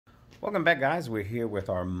Welcome back, guys. We're here with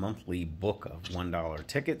our monthly book of $1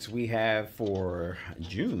 tickets. We have for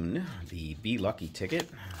June the Be Lucky ticket.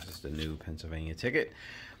 This is the new Pennsylvania ticket.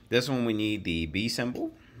 This one we need the B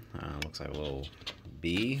symbol. Looks like a little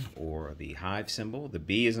B or the hive symbol. The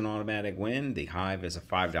B is an automatic win. The hive is a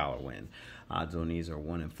 $5 win. Odds on these are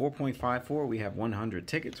 1 in 4.54. We have 100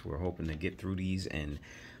 tickets. We're hoping to get through these in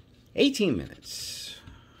 18 minutes.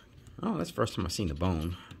 Oh, that's the first time I've seen the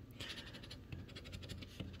bone.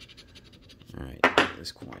 All right,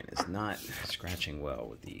 this coin is not scratching well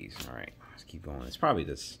with these. All right, let's keep going. It's probably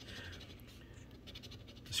this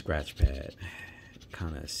scratch pad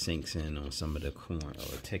kind of sinks in on some of the coin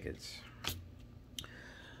or the tickets.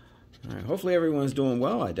 All right, hopefully everyone's doing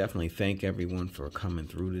well. I definitely thank everyone for coming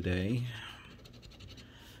through today.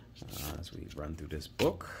 As we run through this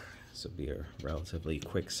book, this will be a relatively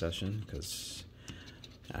quick session because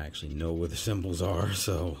I actually know where the symbols are,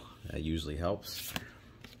 so that usually helps.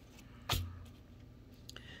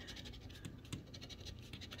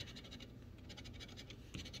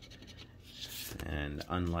 And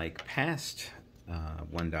unlike past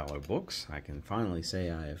 $1 books, I can finally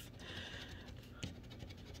say I've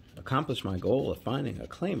accomplished my goal of finding a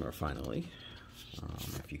claimer finally.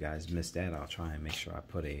 If you guys missed that, I'll try and make sure I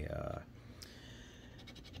put a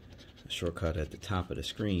shortcut at the top of the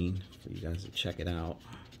screen for you guys to check it out.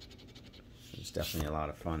 It's definitely a lot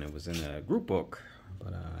of fun. It was in a group book,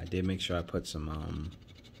 but I did make sure I put some...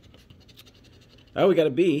 Oh, we got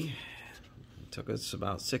a B. It took us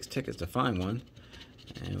about 6 tickets to find one.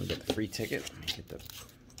 And we got the free ticket. Let me get the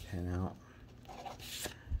pen out.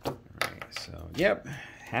 Alright, so, yep.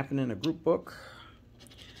 Happened in a group book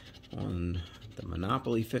on the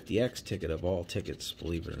Monopoly 50X ticket of all tickets,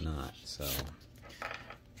 believe it or not. So,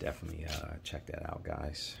 definitely check that out,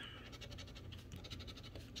 guys.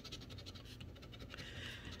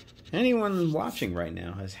 Anyone watching right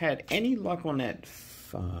now has had any luck on that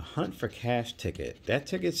Hunt for Cash ticket? That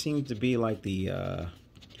ticket seems to be like the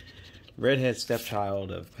redhead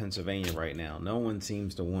stepchild of Pennsylvania right now. No one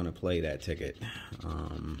seems to want to play that ticket.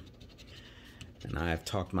 And I've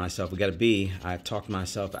talked myself, we got a B, I've talked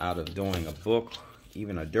myself out of doing a book,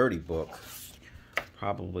 even a dirty book,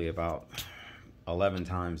 probably about 11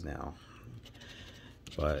 times now.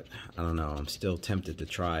 But I don't know, I'm still tempted to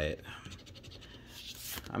try it.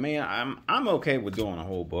 I mean, I'm okay with doing a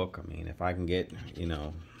whole book. I mean, if I can get, you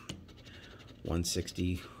know,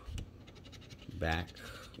 160 back,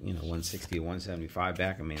 you know, 160 to 175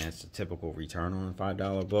 back. I mean, that's the typical return on a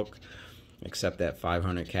 $5 book, except that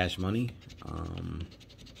 500 cash money.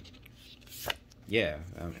 Yeah,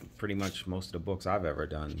 pretty much most of the books I've ever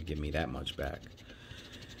done give me that much back.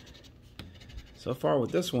 So far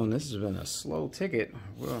with this one, this has been a slow ticket.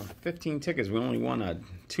 Well, 15 tickets, we only won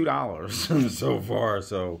 $2 so far.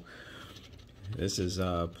 So this is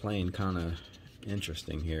playing kind of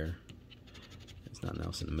interesting here. There's nothing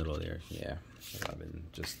else in the middle there. Yeah, I've been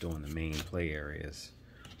just doing the main play areas.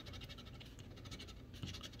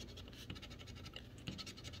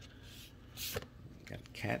 Got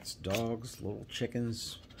cats, dogs, little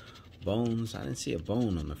chickens, bones. I didn't see a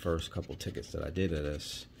bone on the first couple tickets that I did of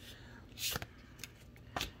this.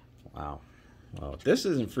 Wow. Well, if this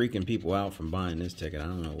isn't freaking people out from buying this ticket, I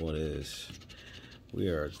don't know what is. We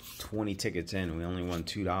are 20 tickets in. We only won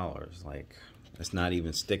 $2. Like, that's not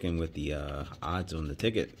even sticking with the odds on the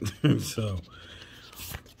ticket. So,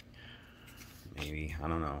 maybe, I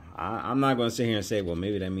don't know. I'm not going to sit here and say, well,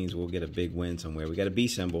 maybe that means we'll get a big win somewhere. We got a B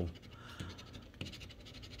symbol.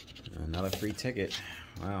 Another free ticket.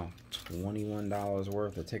 Wow, $21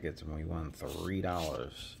 worth of tickets, and we won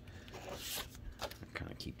 $3.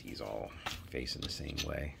 Kind of keep these all facing the same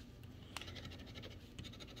way.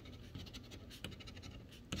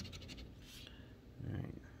 All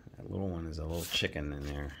right, that little one is a little chicken in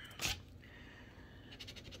there.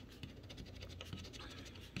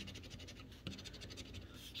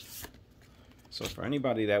 So for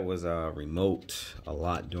anybody that was remote a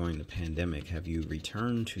lot during the pandemic, have you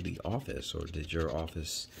returned to the office, or did your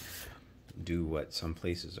office do what some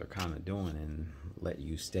places are kind of doing and let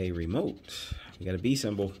you stay remote? We got a B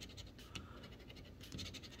symbol.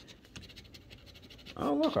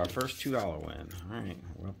 Oh, look, our first $2 win. All right,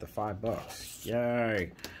 we're up to $5.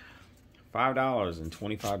 Yay. $5 and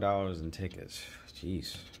 $25 in tickets.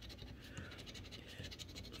 Jeez.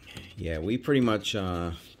 Yeah, we pretty much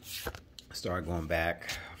started going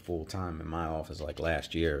back full time in my office like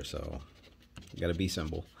last year, so we got a B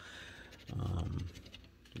symbol.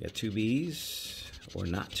 We got 2 B's or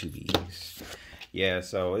not 2 B's. Yeah,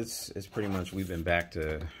 so it's pretty much, we've been back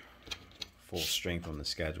to full strength on the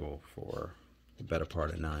schedule for the better part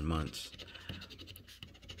of 9 months.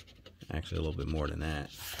 Actually, a little bit more than that.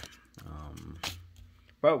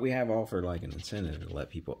 But we have offered like an incentive to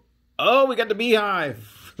let people. Oh, we got the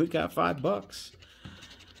beehive. We got $5.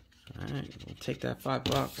 All right, we'll take that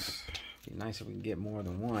 $5. Be nice if we can get more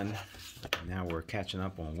than one. Now we're catching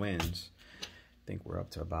up on wins. I think we're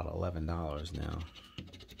up to about $11 now.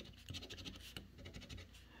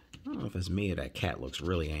 I don't know if it's me or that cat looks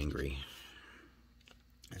really angry.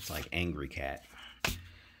 It's like angry cat.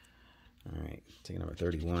 All right, ticket number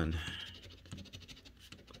 31.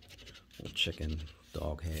 Little chicken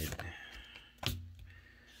dog head.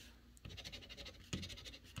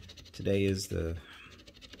 Today is the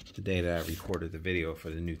day that I recorded the video for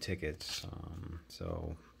the new tickets.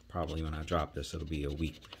 So probably when I drop this, it'll be a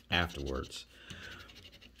week afterwards.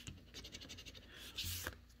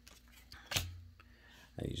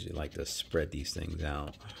 I usually like to spread these things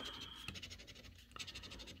out.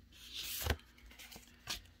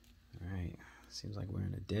 All right, seems like we're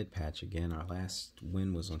in a dead patch again. Our last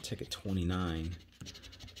win was on ticket 29.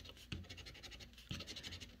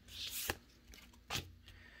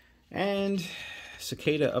 And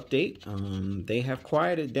cicada update. They have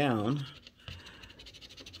quieted down,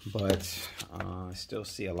 but I still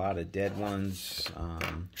see a lot of dead ones.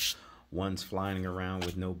 Ones flying around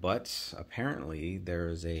with no butts. Apparently,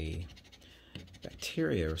 there's a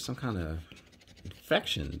bacteria or some kind of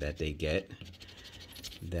infection that they get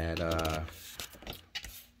that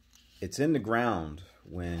it's in the ground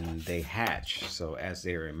when they hatch. So as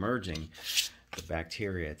they're emerging, the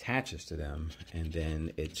bacteria attaches to them, and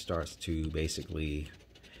then it starts to basically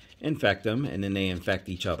infect them, and then they infect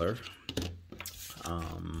each other.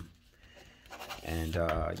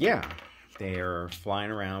 Yeah, they're flying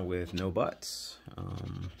around with no butts.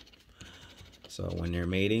 So when they're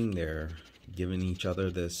mating, they're giving each other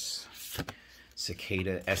this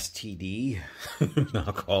cicada STD,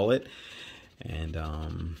 I'll call it. And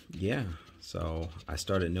yeah, so I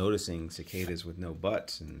started noticing cicadas with no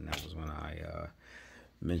butts, and that was when I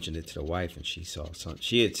mentioned it to the wife, and she saw some.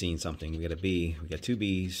 She had seen something. We got a bee. We got 2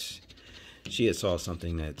 bees. She had saw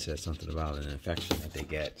something that said something about an infection that they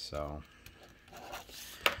get. So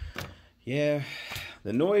yeah,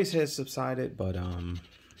 the noise has subsided, but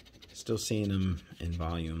still seeing them in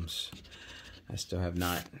volumes. I still have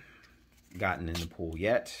not gotten in the pool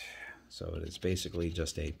yet, so it's basically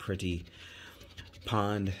just a pretty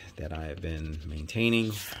pond that I have been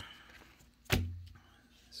maintaining.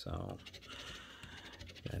 So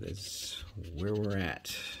that is where we're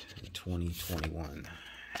at in 2021.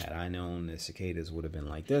 Had I known the cicadas would have been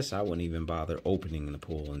like this, I wouldn't even bother opening the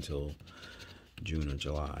pool until June or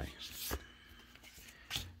July.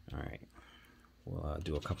 All right, we'll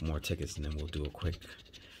do a couple more tickets, and then we'll do a quick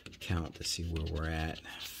count to see where we're at.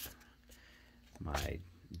 My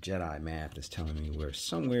Jedi math is telling me we're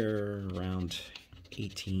somewhere around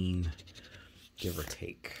 18, give or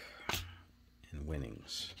take, in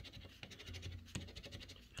winnings.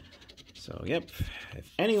 So, yep, if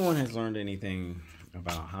anyone has learned anything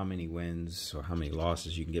about how many wins or how many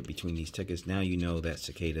losses you can get between these tickets, now you know that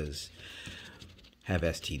cicadas have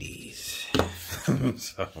STDs.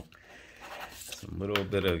 So, some little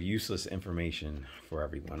bit of useless information for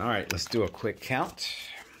everyone. All right, let's do a quick count.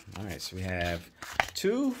 All right, so we have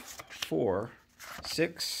 2, 4,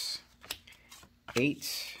 6,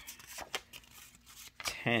 8,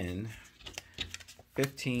 10,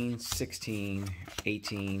 15, 16,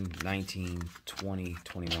 18, 19, 20,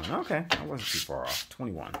 21. Okay, I wasn't too far off.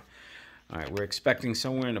 21. All right, we're expecting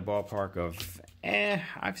somewhere in the ballpark of,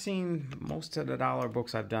 I've seen most of the dollar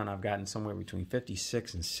books I've done, I've gotten somewhere between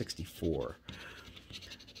 56 and 64.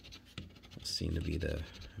 Those seem to be the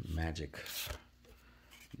magic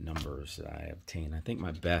numbers that I obtained. I think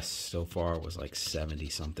my best so far was like 70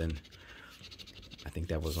 something. I think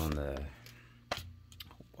that was on the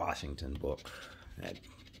Washington book, that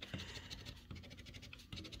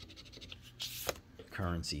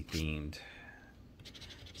currency themed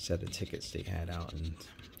set of tickets they had out in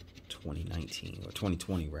 2019 or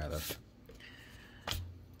 2020 rather.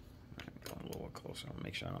 Going a little closer, I'll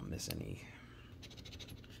make sure I don't miss any.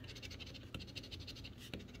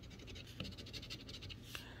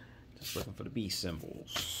 Just looking for the B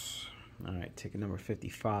symbols. All right, ticket number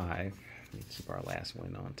 55. Let's keep our last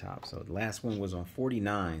one on top. So the last one was on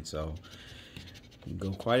 49, so you can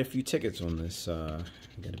go quite a few tickets on this. You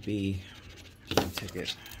got a B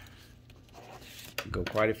ticket. You go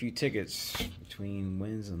quite a few tickets between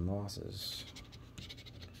wins and losses.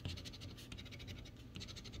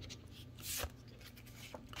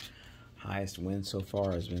 Highest win so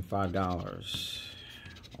far has been $5.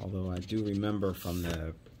 Although I do remember from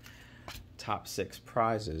the top 6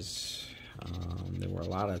 prizes, There were a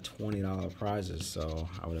lot of $20 prizes, so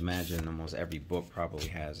I would imagine almost every book probably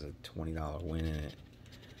has a $20 win in it.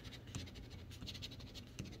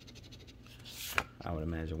 I would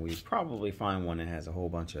imagine we'd probably find one that has a whole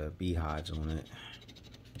bunch of beehives on it.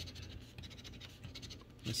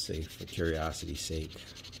 Let's see, for curiosity's sake.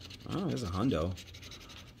 Oh, there's a hundo.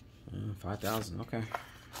 5,000, okay.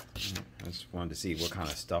 I just wanted to see what kind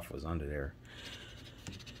of stuff was under there.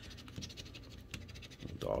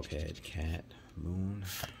 Dog head, cat, moon.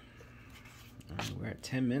 We're at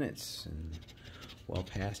 10 minutes and well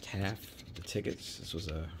past half the tickets. This was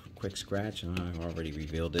a quick scratch, and I already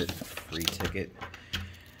revealed it. Free ticket.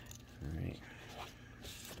 Alright.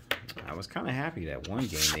 I was kind of happy that one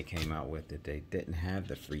game they came out with that they didn't have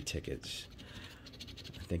the free tickets.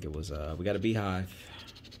 I think it was, we got a beehive.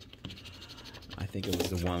 I think it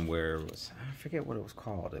was the one where it was, I forget what it was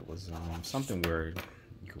called. It was something where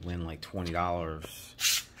you could win like $20.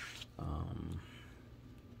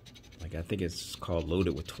 Like I think it's called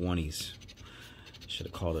Loaded with 20s. Should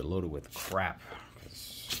have called it Loaded with Crap,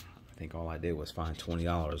 because I think all I did was find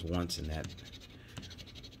 $20 once in that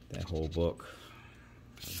whole book.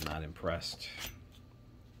 I was not impressed.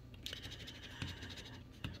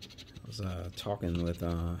 I was talking with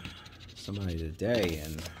somebody today,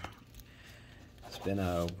 and it's been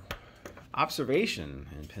a observation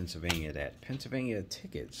in Pennsylvania that Pennsylvania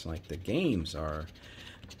tickets, like the games, are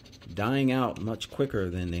dying out much quicker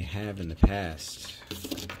than they have in the past.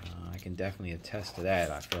 I can definitely attest to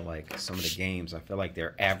that. I feel like some of the games, I feel like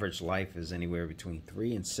their average life is anywhere between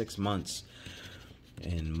 3 and 6 months.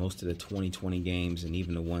 And most of the 2020 games, and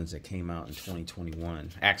even the ones that came out in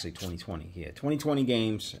 2021, actually 2020, yeah, 2020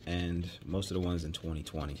 games, and most of the ones in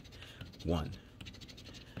 2021.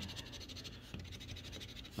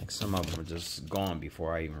 Like some of them are just gone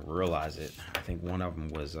before I even realize it. I think one of them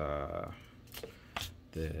was the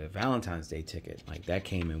Valentine's Day ticket. Like that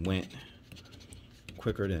came and went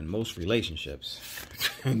quicker than most relationships.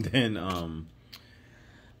 And then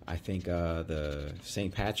I think the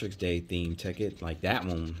St. Patrick's Day themed ticket, like that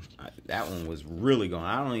one was really gone.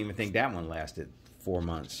 I don't even think that one lasted 4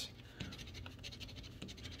 months.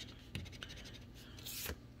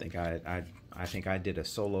 I think I did a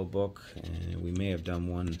solo book, and we may have done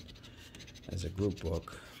one as a group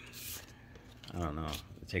book. I don't know.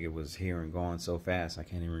 The ticket was here and gone so fast, I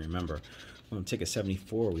can't even remember. On ticket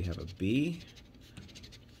 74, we have a B.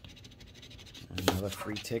 Another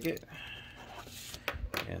free ticket.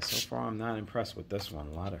 Yeah, so far I'm not impressed with this one.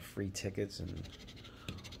 A lot of free tickets and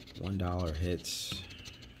 $1 hits.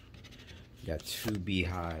 We got 2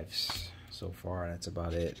 beehives so far. That's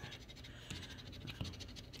about it.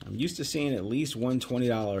 I'm used to seeing at least one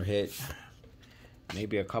 $20 hit.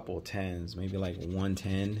 Maybe a couple of 10s. Maybe like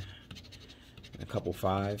 110 and a couple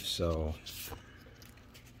 5s. So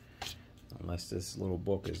unless this little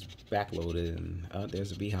book is backloaded, and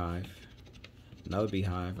there's a beehive. Another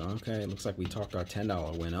beehive. Okay, looks like we talked our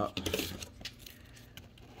 $10 win up.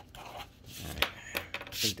 Alright, I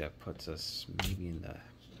think that puts us maybe in the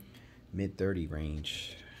mid 30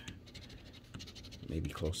 range. Maybe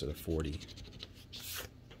closer to 40.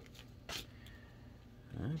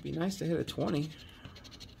 It'd be nice to hit a 20.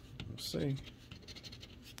 We'll see. Alright.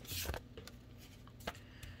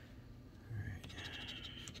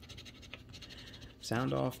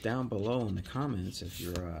 Sound off down below in the comments if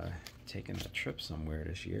you're taking a trip somewhere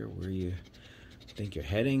this year. Where you think you're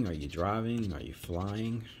heading? Are you driving? Are you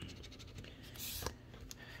flying?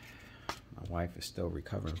 My wife is still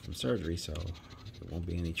recovering from surgery, so there won't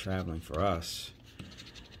be any traveling for us.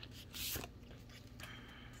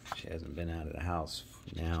 She hasn't been out of the house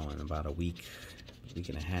now in about a week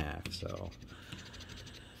and a half, so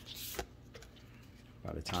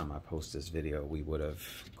by the time I post this video, we would have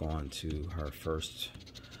gone to her first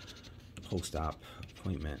post-op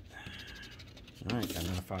appointment. All right, got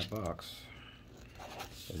another $5.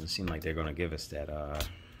 Doesn't seem like they're gonna give us that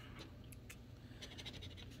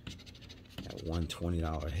one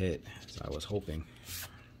 $20 hit as I was hoping.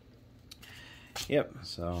 Yep.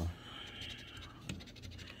 So,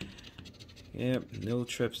 yep, no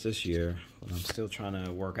trips this year, but I'm still trying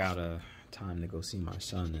to work out a time to go see my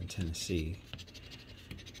son in Tennessee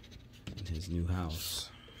in his new house.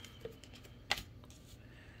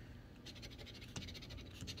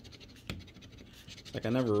 Like I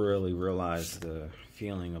never really realized the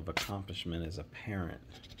feeling of accomplishment as a parent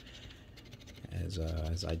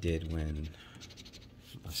as I did when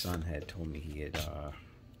my son had told me he had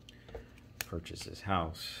purchased his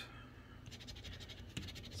house.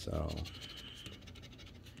 So,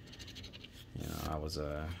 you know, I was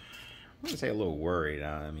wouldn't say a little worried.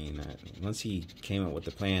 I mean, once he came up with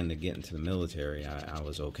the plan to get into the military, I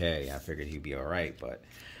was okay. I figured he'd be all right, but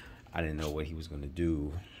I didn't know what he was going to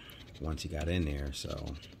do once he got in there.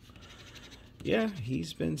 So, yeah,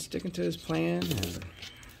 he's been sticking to his plan, and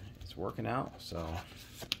it's working out. So,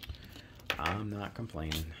 I'm not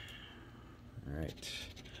complaining. All right.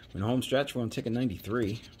 In the home stretch, we're on ticket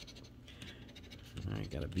 93. All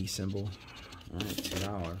right, got a B symbol. All right,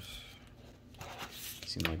 $2.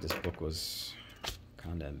 Seemed like this book was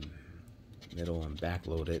kind of middle and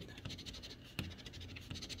backloaded.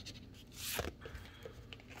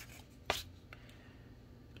 I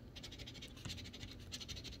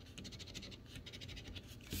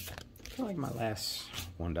feel like my last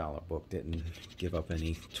 $1 book didn't give up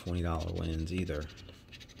any $20 wins either.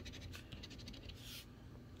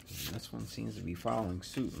 And this one seems to be following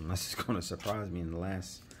suit, unless it's going to surprise me in the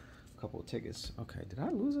last couple of tickets. Okay, did I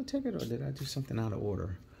lose a ticket or did I do something out of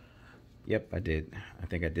order? Yep, I did. I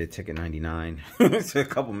think I did ticket 99. It's a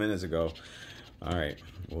couple minutes ago. All right,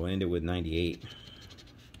 we'll end it with 98. I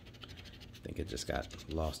think it just got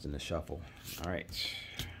lost in the shuffle. All right,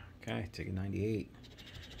 okay, ticket 98.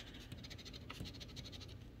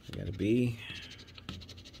 We got a B,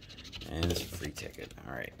 and it's a free ticket.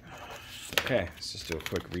 All right, okay, let's just do a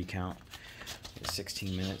quick recount. It's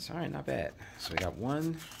 16 minutes. All right, not bad. So we got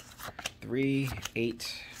 1, 3,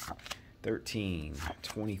 8, 13,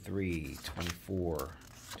 23, 24,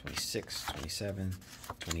 26, 27,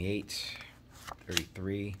 28,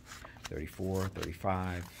 33, 34,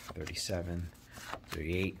 35, 37,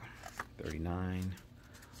 38, 39,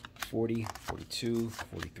 40, 42,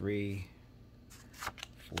 43,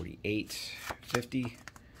 48, 50,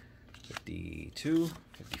 52,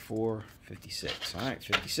 54, 56. All right,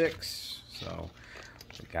 56. So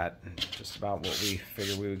we got just about what we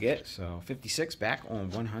figured we would get. So 56 back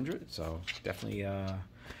on 100. So definitely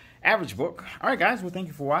average book. All right, guys. Well, thank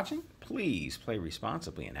you for watching. Please play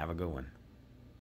responsibly and have a good one.